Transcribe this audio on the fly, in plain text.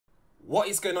What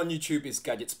is going on YouTube? It's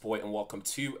GadgetsBoy and welcome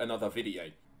to another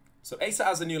video. So Acer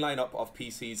has a new lineup of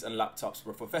PCs and laptops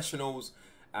for professionals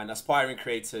and aspiring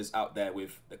creators out there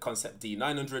with the ConceptD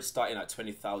 900 starting at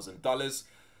 $20,000.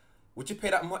 Would you pay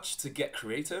that much to get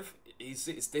creative? Is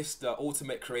this the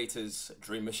ultimate creator's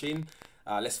dream machine?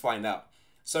 Let's find out.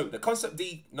 So the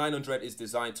ConceptD 900 is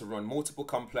designed to run multiple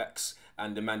complex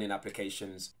and demanding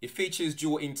applications. It features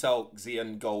dual Intel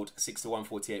Xeon Gold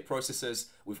 6148 processors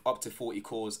with up to 40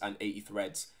 cores and 80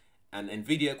 threads, an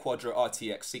NVIDIA Quadro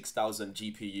RTX 6000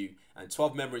 GPU and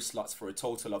 12 memory slots for a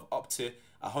total of up to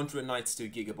 192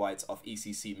 gigabytes of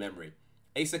ECC memory.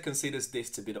 Acer considers this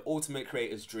to be the ultimate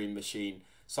creator's dream machine,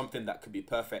 something that could be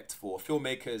perfect for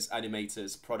filmmakers,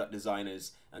 animators, product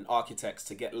designers and architects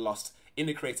to get lost in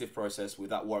the creative process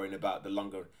without worrying about the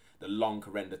long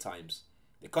render times.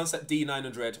 The ConceptD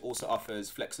 900 also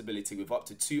offers flexibility with up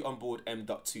to 2 onboard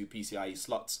M.2 PCIe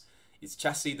slots. Its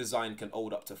chassis design can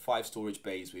hold up to 5 storage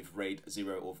bays with RAID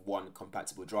 0 of 1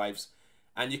 compatible drives,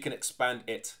 and you can expand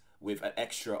it with an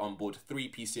extra onboard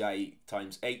 3 PCIe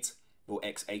x8 or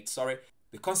x8, sorry.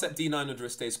 The ConceptD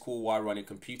 900 stays cool while running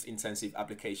compute-intensive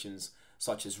applications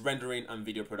such as rendering and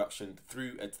video production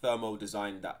through a thermal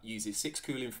design that uses 6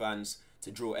 cooling fans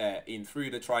to draw air in through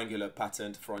the triangular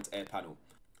patterned front air panel.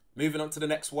 Moving on to the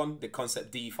next one, the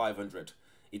ConceptD 500.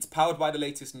 It's powered by the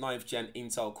latest 9th gen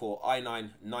Intel Core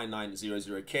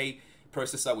i9-9900K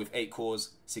processor with 8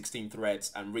 cores, 16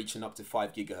 threads and reaching up to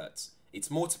 5 GHz.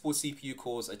 Its multiple CPU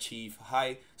cores achieve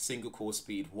high single core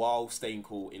speed while staying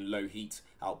cool in low heat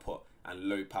output and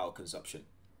low power consumption.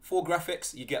 For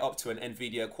graphics, you get up to an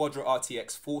NVIDIA Quadro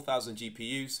RTX 4000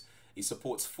 GPUs. It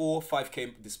supports 4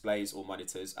 5K displays or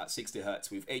monitors at 60Hz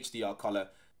with HDR color.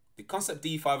 The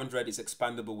ConceptD 500 is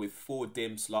expandable with 4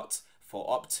 DIMM slots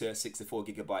for up to 64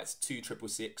 gigabytes, 2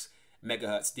 MHz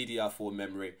DDR4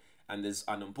 memory, and there's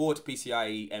an onboard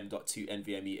PCIe M.2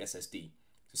 NVMe SSD.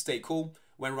 To stay cool,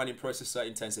 when running processor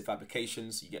intensive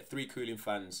applications, you get 3 cooling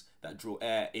fans that draw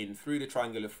air in through the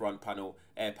triangular front panel,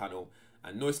 air panel,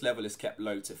 and noise level is kept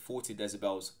low to 40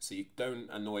 decibels so you don't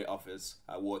annoy others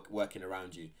working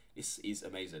around you. This is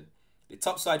amazing. The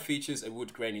top side features a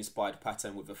wood grain inspired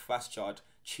pattern with a fast charge,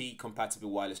 Qi compatible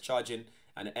wireless charging,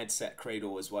 and an headset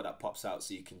cradle as well that pops out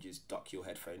so you can just dock your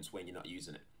headphones when you're not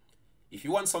using it. If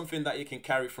you want something that you can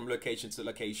carry from location to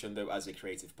location though as a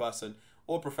creative person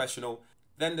or professional,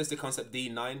 then there's the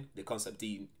ConceptD 9, the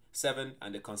ConceptD 7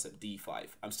 and the ConceptD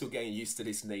 5. I'm still getting used to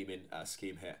this naming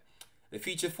scheme here. They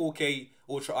feature 4K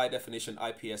ultra high definition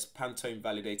IPS Pantone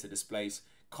validated displays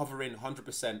covering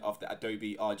 100% of the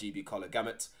Adobe RGB color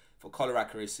gamut. For color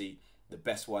accuracy, the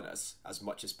best one as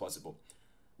much as possible.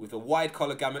 With a wide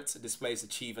color gamut, displays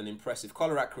achieve an impressive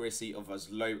color accuracy of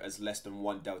as low as less than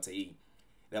 1 delta E.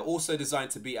 They're also designed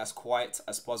to be as quiet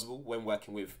as possible when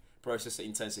working with processor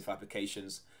intensive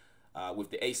applications,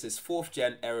 with the Acer's 4th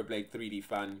gen Aeroblade 3D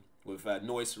fan with a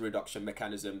noise reduction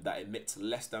mechanism that emits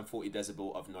less than 40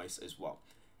 decibel of noise as well.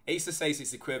 Acer says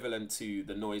it's equivalent to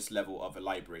the noise level of a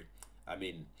library. I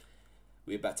mean,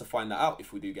 we're about to find that out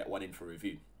if we do get one in for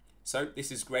review. So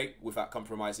this is great without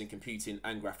compromising computing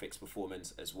and graphics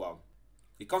performance as well.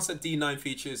 The ConceptD 9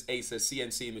 features Acer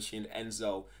CNC machined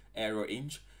Enzo Aero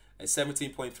Inch, a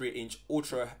 17.3 inch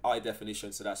ultra high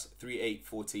definition, so that's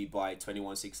 3840 by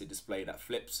 2160 display that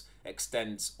flips,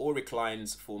 extends or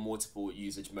reclines for multiple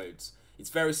usage modes. It's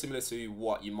very similar to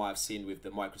what you might have seen with the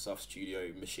Microsoft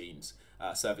Studio machines,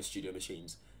 Surface Studio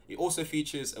machines. It also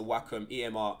features a Wacom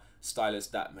EMR stylus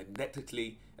that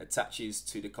magnetically attaches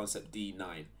to the ConceptD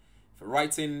 9. For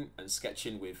writing and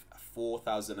sketching with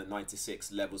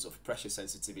 4096 levels of pressure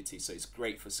sensitivity, so it's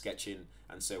great for sketching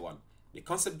and so on. The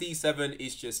ConceptD 7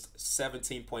 is just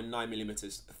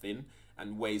 17.9mm thin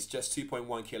and weighs just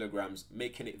 2.1 kilograms,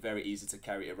 making it very easy to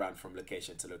carry around from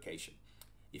location to location.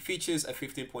 It features a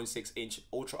 15.6 inch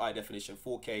ultra high definition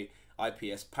 4K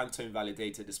IPS Pantone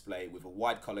validated display with a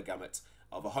wide color gamut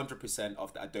of 100%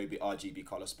 of the Adobe RGB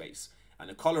color space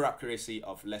and a color accuracy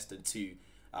of less than 2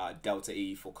 delta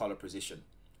E for color precision.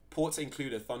 Ports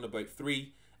include a Thunderbolt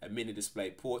 3, a mini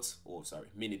display port,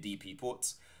 mini DP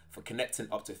ports for connecting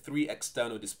up to 3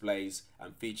 external displays,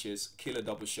 and features killer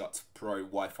double shot pro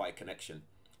Wi-Fi connection.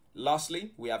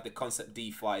 Lastly, we have the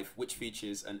ConceptD 5, which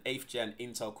features an 8th gen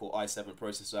Intel Core i7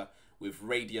 processor with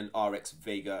Radeon RX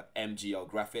Vega MGL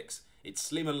graphics. It's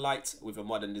slim and light with a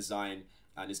modern design,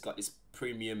 and it's got this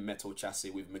premium metal chassis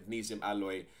with magnesium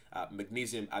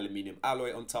aluminium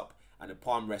alloy on top, and a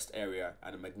palm rest area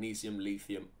and a magnesium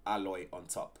lithium alloy on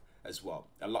top as well.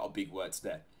 A lot of big words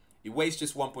there. It weighs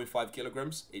just 1.5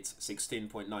 kilograms. It's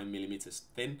 16.9 millimeters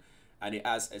thin, and it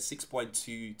has a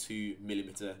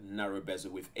 6.22mm narrow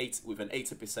bezel with an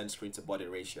 80% screen to body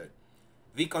ratio.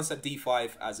 The ConceptD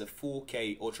 5 has a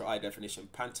 4K ultra high definition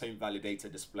Pantone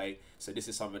validated display, so this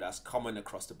is something that's common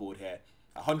across the board here.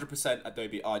 100%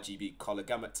 Adobe RGB color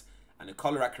gamut and a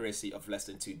color accuracy of less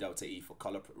than 2 delta E for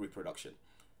color reproduction.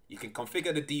 You can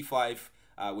configure the D5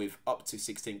 with up to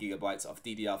 16 gigabytes of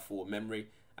DDR4 memory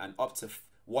and up to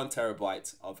 1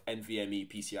 terabyte of NVMe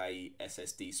PCIe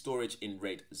SSD storage in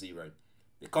RAID 0.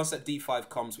 The ConceptD 5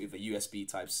 comes with a USB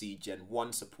Type-C Gen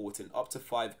 1 supporting up to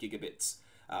 5 gigabits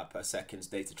per second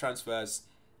data transfers,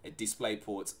 a display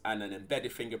port, and an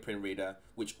embedded fingerprint reader,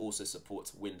 which also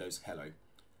supports Windows Hello.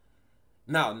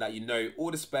 Now that you know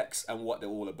all the specs and what they're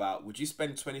all about, would you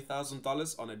spend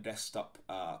 $20,000 on a desktop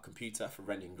computer for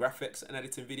rendering graphics and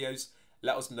editing videos?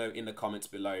 Let us know in the comments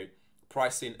below.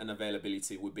 Pricing and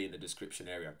availability will be in the description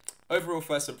area. Overall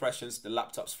first impressions, the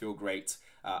laptops feel great.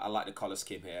 I like the color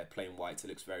scheme here, plain white. It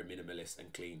looks very minimalist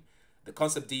and clean. The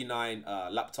ConceptD 9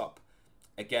 laptop,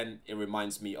 again, it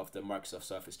reminds me of the Microsoft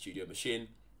Surface Studio machine.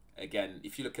 Again,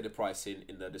 if you look at the pricing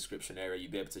in the description area,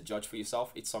 you'll be able to judge for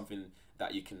yourself. It's something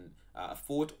that you can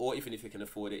afford, or even if you can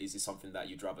afford it, is it something that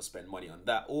you'd rather spend money on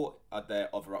that, or are there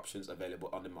other options available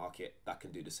on the market that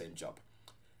can do the same job?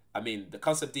 I mean, the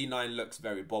ConceptD 9 looks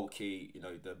very bulky, you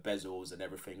know, the bezels and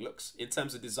everything looks, in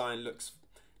terms of design, looks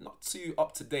not too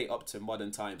up to date, up to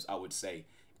modern times, I would say.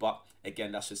 But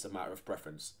again, that's just a matter of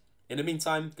preference. In the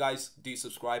meantime, guys, do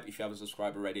subscribe. If you haven't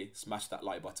subscribed already, smash that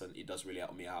like button. It does really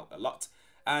help me out a lot.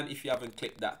 And if you haven't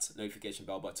clicked that notification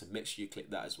bell button, make sure you click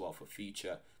that as well for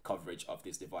future coverage of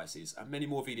these devices and many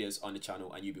more videos on the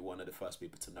channel, and you'll be one of the first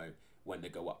people to know when they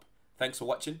go up. Thanks for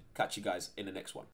watching. Catch you guys in the next one.